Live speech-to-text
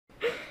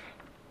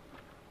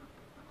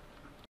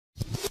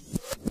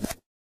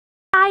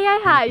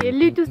Hi,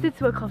 Leute aus der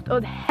Zukunft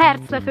und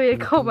herzlich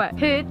willkommen.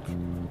 Heute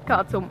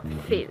geht es um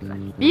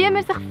Film. Wie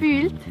man sich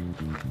fühlt,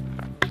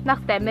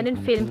 nachdem man einen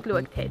Film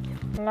geschaut hat.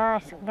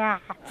 Los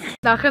geht's.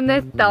 Nach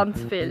einem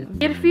Tanzfilm.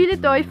 Ihr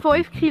fühlt euch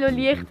 5 Kilo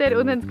leichter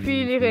und habt das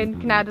Gefühl, ihr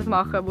könnt genau das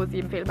machen, was sie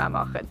im Film auch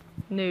machen.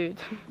 Nicht.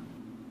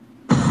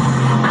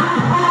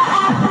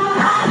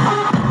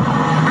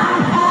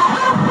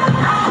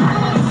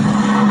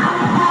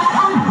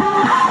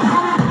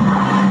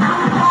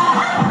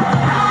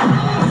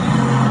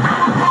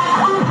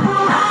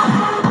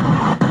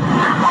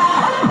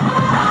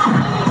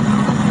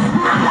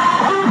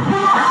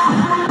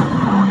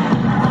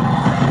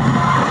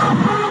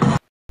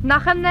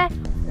 Nach einem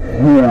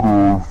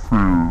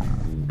Horrorfilm.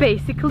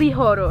 Basically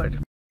Horror.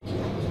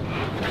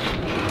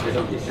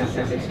 Présentez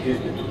sincères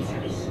excuses de tout le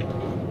service.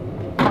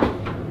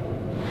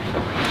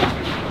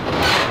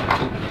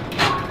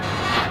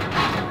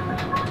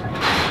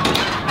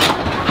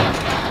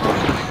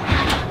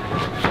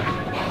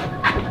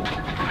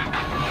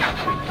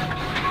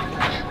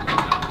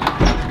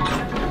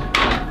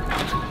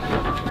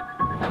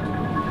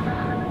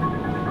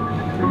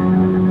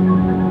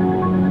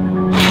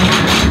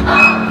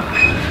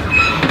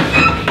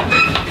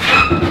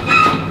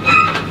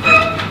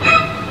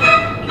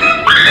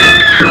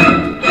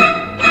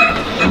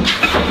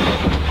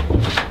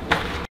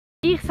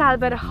 Ich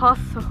selber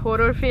hasse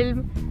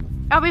Horrorfilme,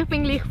 aber ich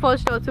bin gleich voll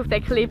stolz auf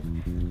den Clip.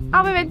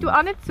 Aber wenn du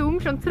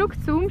anzoomst und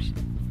zurückzoomst,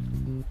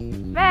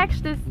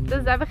 merkst du,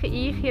 dass einfach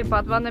ich in der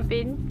Badwanne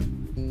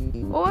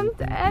bin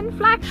und einen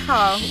Fleck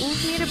habe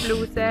auf meiner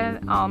Bluse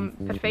am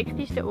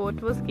perfektesten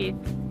Ort, wo es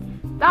gibt.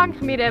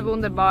 Dank meiner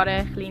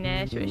wunderbaren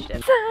kleinen Schwester.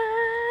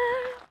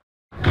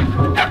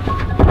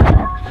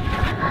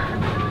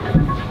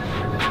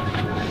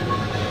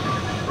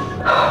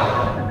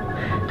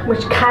 Du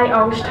musst keine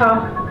Angst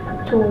haben.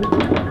 Du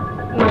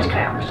musst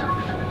keine Angst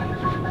haben.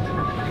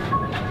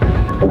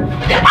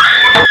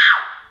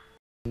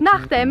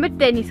 Nachdem man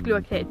Tennis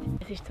geschaut hat.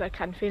 Es ist zwar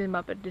kein Film,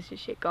 aber das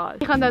ist egal.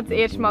 Ich habe das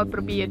erste Mal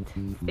probiert,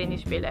 das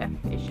Tennis spielen.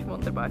 Ist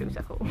wunderbar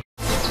rausgekommen.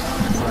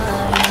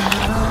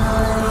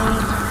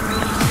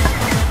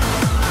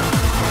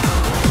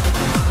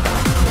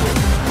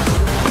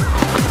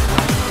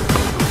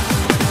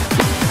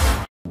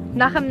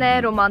 Nach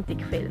einem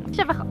Romantikfilm. Es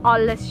ist einfach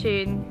alles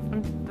schön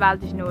und die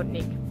Welt ist in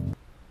Ordnung.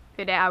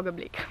 Für den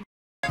Augenblick.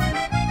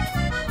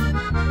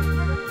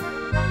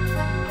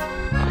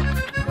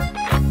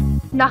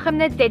 Nach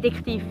einem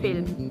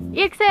Detektivfilm.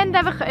 Ihr seht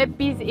einfach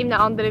etwas in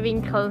einem anderen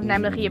Winkel,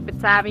 nämlich in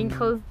etwa 10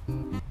 Winkel.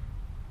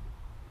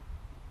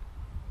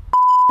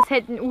 Es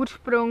hat einen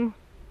Ursprung.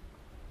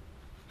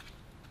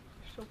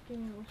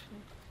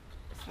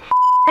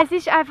 Es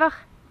ist einfach...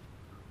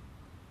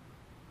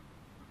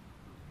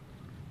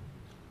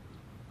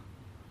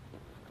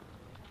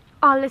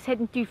 Alles hat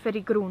einen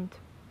tieferen Grund.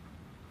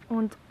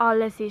 Und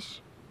alles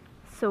ist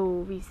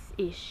so, wie es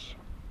ist.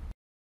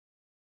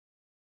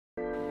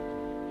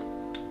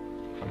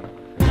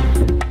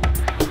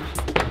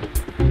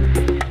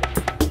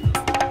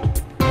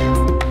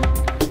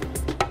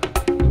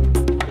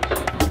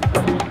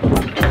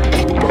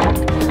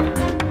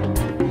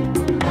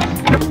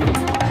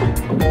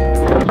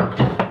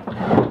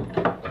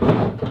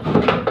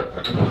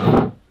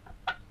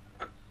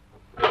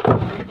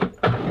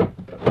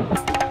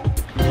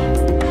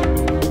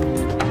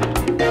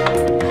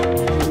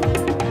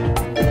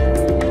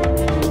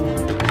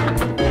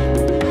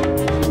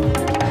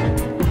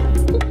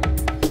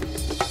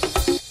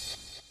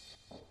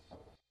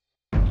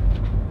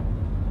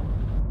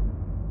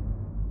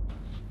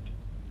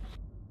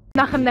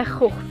 Nach einem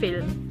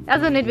Kochfilm.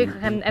 Also nicht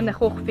wirklich einem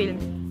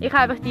Kochfilm. Ich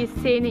habe einfach diese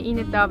Szene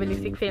rein da, weil ich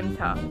sie gefilmt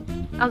habe.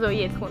 Also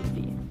jetzt kommt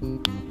sie.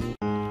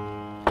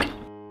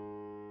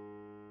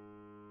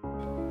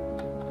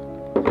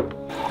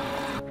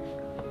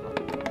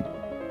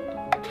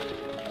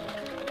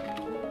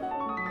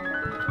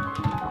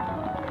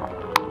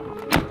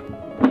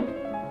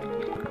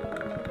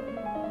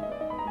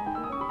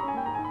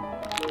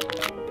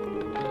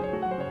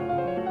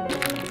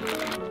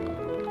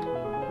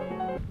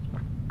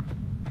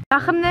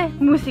 Nach einem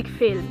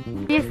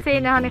Musikfilm. Diese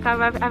Szene habe ich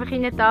einfach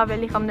rein da,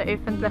 weil ich an einem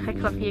öffentlichen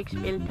Klavier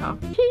gespielt habe.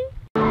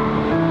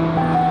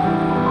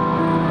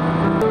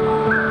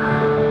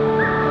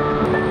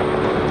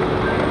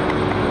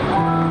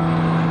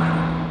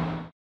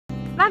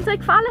 Wenn es euch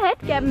gefallen hat,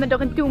 gebt mir doch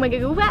einen Daumen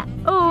gegen oben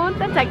und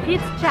dann sage ich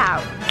jetzt ciao.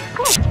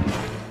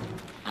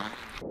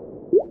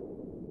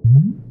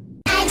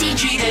 I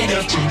teach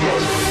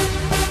you